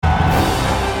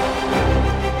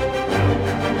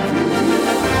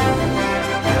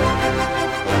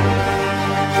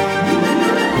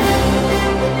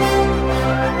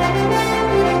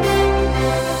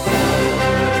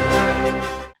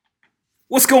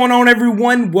going on,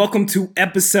 everyone? Welcome to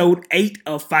episode 8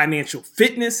 of Financial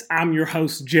Fitness. I'm your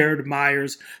host, Jared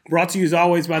Myers, brought to you as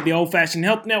always by the Old Fashioned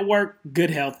Health Network, good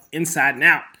health inside and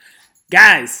out.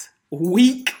 Guys,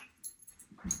 week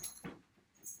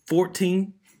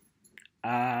 14,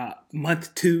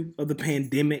 month 2 of the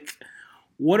pandemic.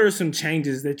 What are some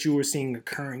changes that you are seeing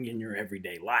occurring in your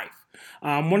everyday life?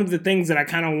 One of the things that I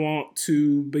kind of want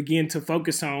to begin to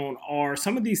focus on are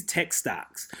some of these tech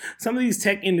stocks. Some of these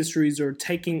tech industries are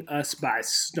taking us by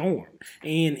storm.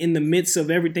 And in the midst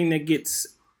of everything that gets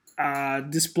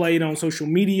displayed on social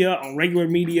media, on regular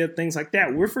media, things like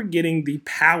that, we're forgetting the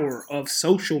power of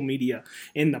social media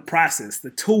in the process, the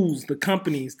tools, the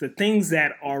companies, the things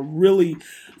that are really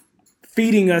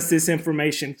feeding us this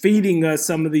information, feeding us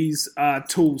some of these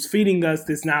tools, feeding us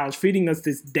this knowledge, feeding us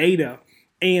this data.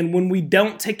 And when we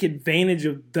don't take advantage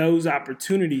of those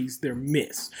opportunities, they're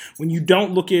missed. When you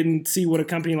don't look at and see what a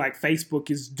company like Facebook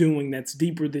is doing that's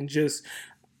deeper than just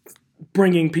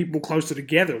bringing people closer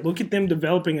together. Look at them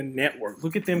developing a network.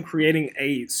 Look at them creating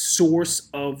a source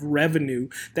of revenue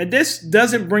that this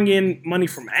doesn't bring in money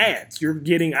from ads. You're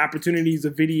getting opportunities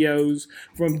of videos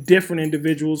from different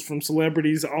individuals, from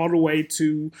celebrities all the way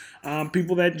to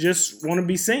people that just want to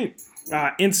be seen.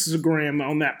 Instagram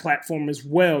on that platform as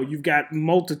well. You've got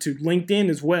multitude, LinkedIn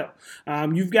as well.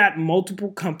 You've got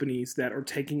multiple companies that are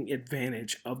taking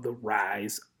advantage of the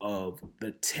rise of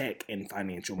the tech and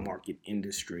financial market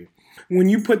industry. When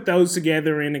you put those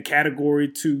together in a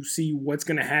category to see what's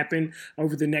going to happen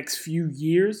over the next few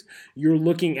years, you're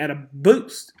looking at a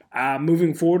boost.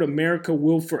 Moving forward, America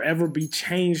will forever be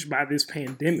changed by this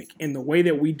pandemic, in the way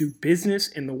that we do business,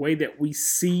 in the way that we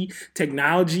see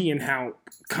technology, and how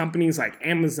companies like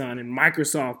Amazon and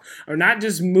Microsoft are not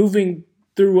just moving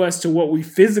through us to what we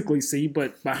physically see,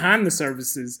 but behind the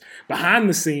services, behind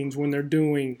the scenes, when they're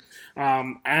doing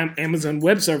Amazon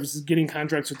Web Services, getting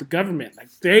contracts with the government. Like,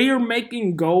 they are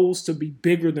making goals to be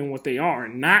bigger than what they are,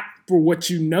 and not for what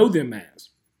you know them as.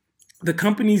 The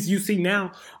companies you see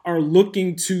now are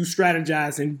looking to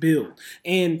strategize and build.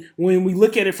 And when we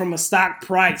look at it from a stock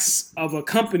price of a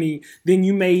company, then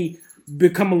you may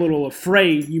become a little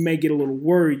afraid. You may get a little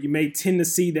worried. You may tend to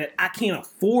see that I can't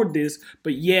afford this,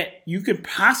 but yet you could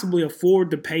possibly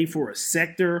afford to pay for a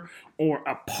sector or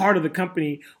a part of the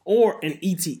company or an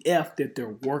ETF that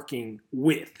they're working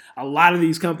with. A lot of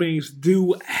these companies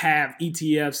do have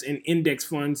ETFs and index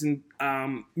funds and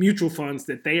mutual funds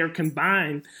that they are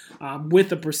combined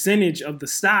with a percentage of the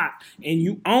stock, and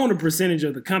you own a percentage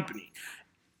of the company.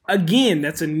 Again,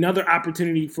 that's another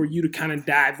opportunity for you to kind of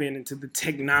dive into the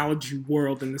technology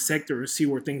world and the sector and see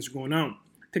where things are going on.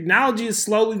 Technology is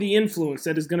slowly the influence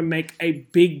that is going to make a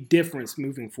big difference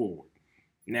moving forward.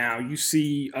 Now, you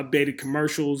see updated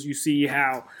commercials. You see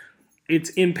how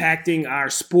it's impacting our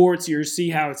sports. You see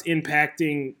how it's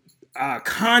impacting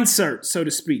concerts, so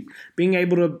to speak. Being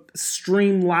able to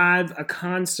stream live a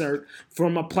concert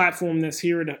from a platform that's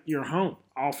here at your home,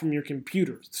 all from your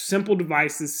computer. Simple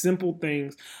devices, simple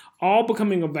things, all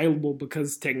becoming available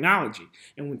because of technology.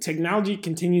 And when technology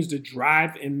continues to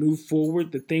drive and move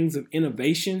forward the things of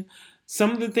innovation,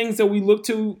 some of the things that we look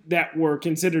to that were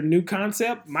considered new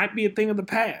concept might be a thing of the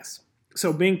past.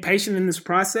 So being patient in this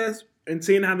process and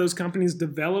seeing how those companies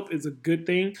develop is a good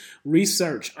thing.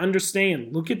 Research,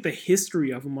 understand, look at the history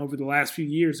of them over the last few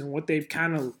years and what they've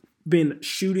kind of been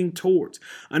shooting towards.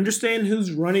 Understand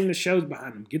who's running the shows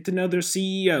behind them. Get to know their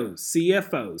CEOs,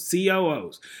 CFOs,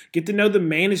 COOs. Get to know the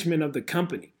management of the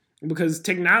company. Because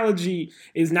technology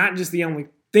is not just the only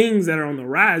things that are on the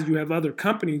rise. You have other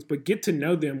companies, but get to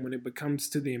know them when it comes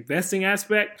to the investing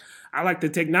aspect. I like the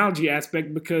technology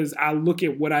aspect because I look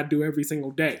at what I do every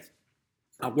single day.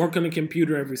 I work on a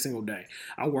computer every single day.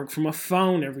 I work from a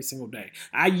phone every single day.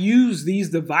 I use these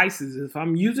devices. If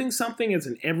I'm using something as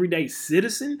an everyday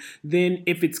citizen, then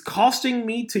if it's costing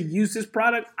me to use this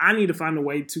product, I need to find a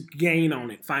way to gain on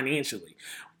it financially.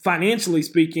 Financially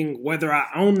speaking, whether I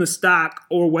own the stock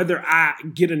or whether I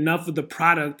get enough of the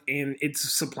product and it's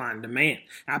supply and demand.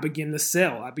 I begin to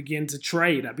sell. I begin to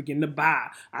trade. I begin to buy.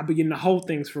 I begin to hold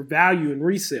things for value and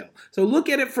resale. So look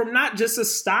at it from not just a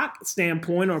stock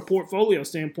standpoint or a portfolio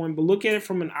standpoint, but look at it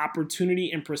from an opportunity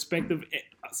and perspective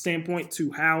standpoint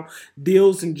to how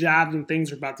deals and jobs and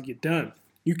things are about to get done.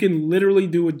 You can literally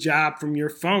do a job from your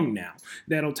phone now.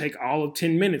 That'll take all of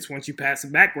 10 minutes. Once you pass a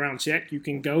background check, you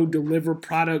can go deliver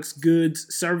products, goods,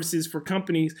 services for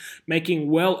companies,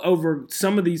 making well over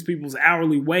some of these people's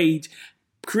hourly wage,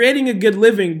 creating a good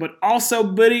living, but also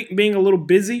being a little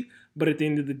busy. But at the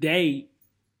end of the day,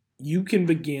 you can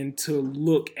begin to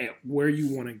look at where you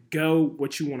want to go,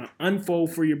 what you want to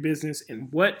unfold for your business,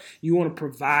 and what you want to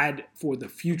provide for the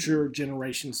future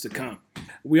generations to come.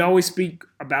 We always speak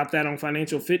about that on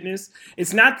Financial Fitness.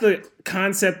 It's not the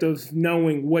concept of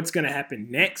knowing what's going to happen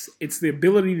next. It's the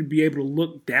ability to be able to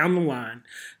look down the line,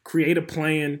 create a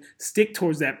plan, stick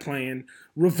towards that plan,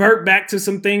 revert back to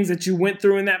some things that you went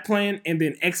through in that plan, and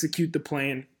then execute the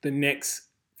plan the next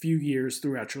few years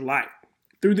throughout your life.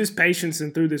 Through this patience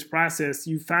and through this process,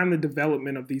 you find the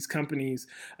development of these companies,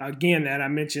 again, that I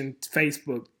mentioned,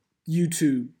 Facebook,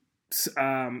 YouTube,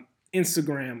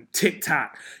 Instagram,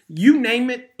 TikTok, you name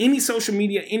it, any social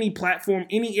media, any platform,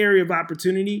 any area of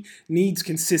opportunity needs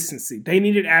consistency. They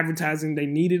needed advertising, they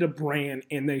needed a brand,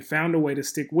 and they found a way to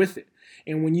stick with it.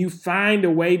 And when you find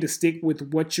a way to stick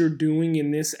with what you're doing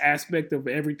in this aspect of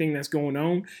everything that's going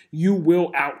on, you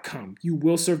will outcome, you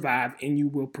will survive, and you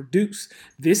will produce.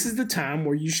 This is the time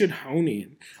where you should hone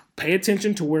in. Pay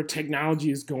attention to where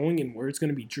technology is going and where it's going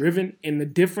to be driven, and the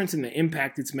difference and the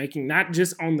impact it's making, not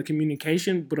just on the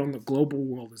communication, but on the global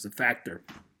world as a factor.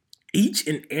 Each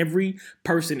and every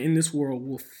person in this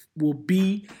world will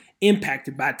be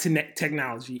impacted by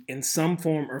technology in some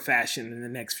form or fashion in the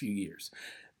next few years.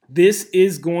 This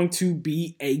is going to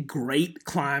be a great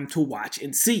climb to watch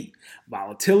and see.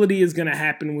 Volatility is going to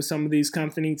happen with some of these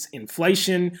companies.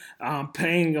 Inflation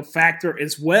playing a factor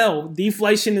as well.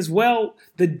 Deflation as well.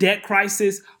 The debt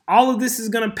crisis. All of this is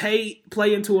going to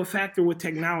play into a factor with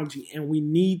technology. And we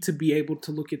need to be able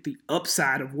to look at the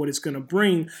upside of what it's going to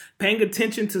bring. Paying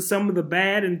attention to some of the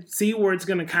bad and see where it's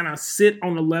going to kind of sit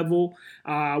on a level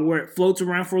where it floats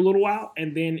around for a little while.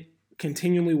 And then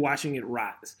continually watching it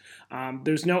rise.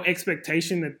 There's no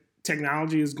expectation that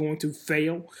technology is going to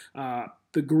fail.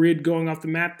 The grid going off the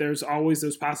map, there's always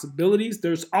those possibilities.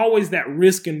 There's always that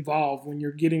risk involved when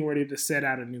you're getting ready to set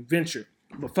out a new venture.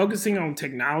 But focusing on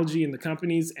technology and the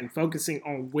companies and focusing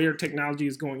on where technology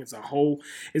is going as a whole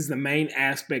is the main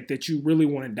aspect that you really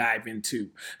want to dive into.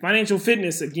 Financial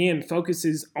Fitness, again,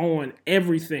 focuses on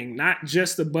everything, not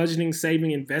just the budgeting,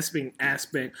 saving, investing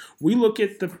aspect. We look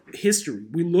at the history.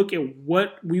 We look at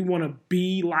what we want to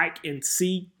be like and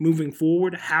see moving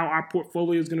forward, how our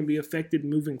portfolio is going to be affected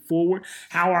moving forward,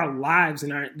 how our lives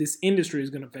and this industry is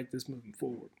going to affect us moving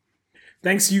forward.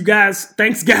 Thanks, you guys.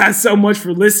 Thanks, guys, so much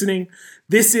for listening.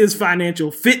 This is Financial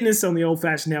Fitness on the Old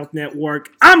Fashioned Health Network.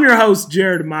 I'm your host,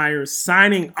 Jared Myers,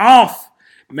 signing off.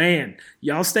 Man,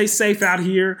 y'all stay safe out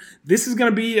here. This is going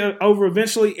to be over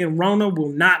eventually, and Rona will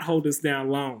not hold us down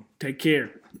long. Take care.